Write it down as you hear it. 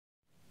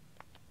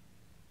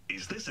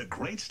Is this a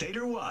great state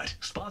or what?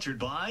 Sponsored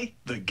by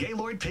the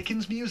Gaylord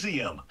Pickens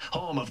Museum,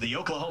 home of the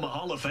Oklahoma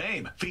Hall of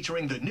Fame,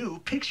 featuring the new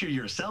Picture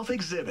Yourself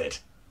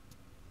exhibit.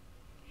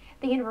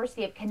 The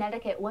University of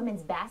Connecticut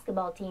women's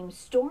basketball team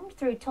stormed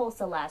through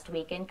Tulsa last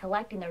weekend,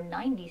 collecting their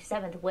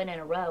 97th win in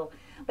a row.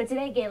 But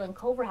today, Galen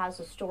Culver has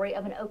a story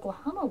of an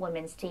Oklahoma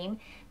women's team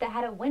that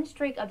had a win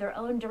streak of their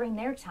own during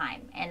their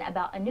time, and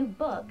about a new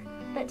book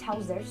that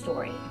tells their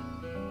story.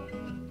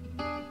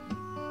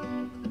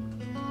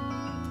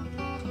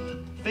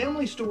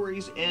 Family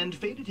stories and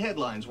faded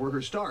headlines were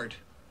her start.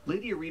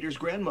 Lydia Reeder's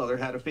grandmother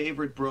had a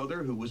favorite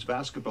brother who was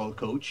basketball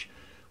coach.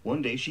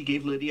 One day she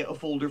gave Lydia a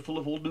folder full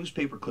of old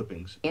newspaper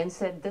clippings and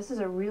said, "This is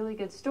a really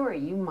good story.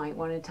 You might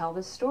want to tell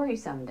this story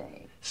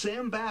someday."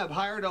 Sam Babb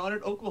hired on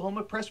at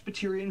Oklahoma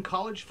Presbyterian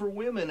College for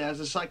Women as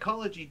a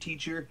psychology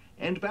teacher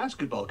and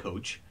basketball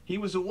coach. He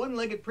was a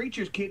one-legged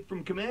preacher's kid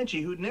from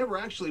Comanche who'd never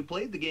actually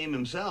played the game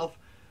himself,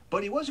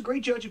 but he was a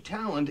great judge of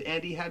talent,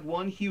 and he had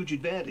one huge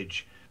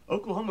advantage.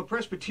 Oklahoma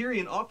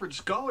Presbyterian offered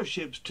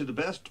scholarships to the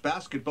best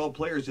basketball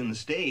players in the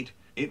state.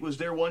 It was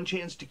their one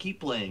chance to keep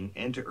playing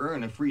and to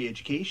earn a free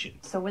education.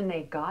 So when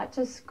they got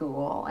to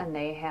school and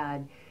they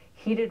had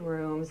heated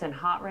rooms and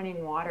hot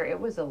running water,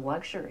 it was a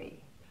luxury.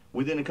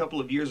 Within a couple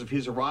of years of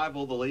his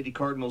arrival, the Lady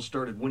Cardinals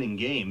started winning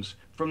games.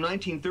 From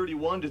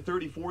 1931 to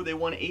 34, they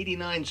won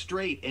 89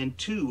 straight and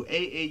 2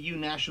 AAU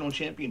national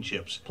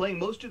championships, playing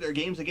most of their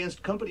games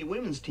against company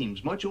women's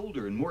teams, much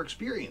older and more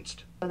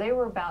experienced. They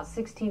were about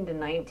 16 to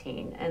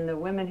 19, and the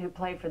women who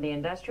played for the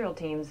industrial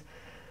teams,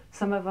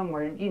 some of them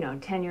were,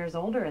 10 years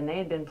older, and they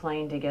had been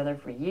playing together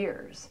for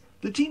years.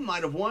 The team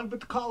might have won, but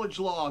the college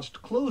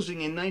lost. Closing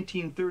in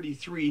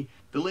 1933,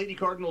 the Lady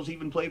Cardinals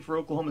even played for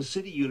Oklahoma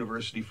City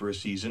University for a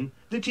season.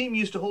 The team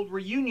used to hold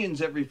reunions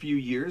every few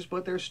years,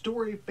 but their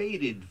story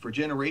faded for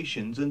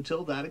generations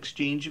until that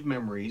exchange of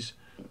memories.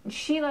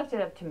 She left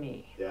it up to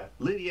me. Yeah.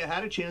 Lydia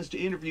had a chance to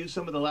interview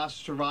some of the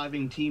last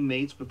surviving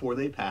teammates before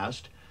they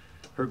passed.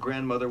 Her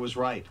grandmother was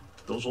right.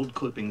 Those old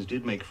clippings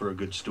did make for a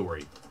good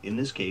story. In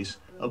this case,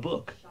 a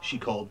book she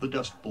called The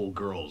Dust Bowl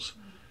Girls,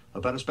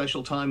 about a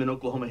special time in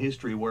Oklahoma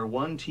history where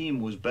one team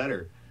was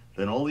better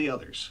than all the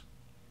others.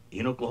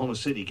 In Oklahoma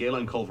City,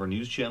 Galen Culver,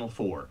 News Channel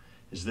 4.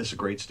 Is this a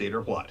great state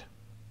or what?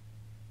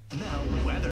 Now, weather.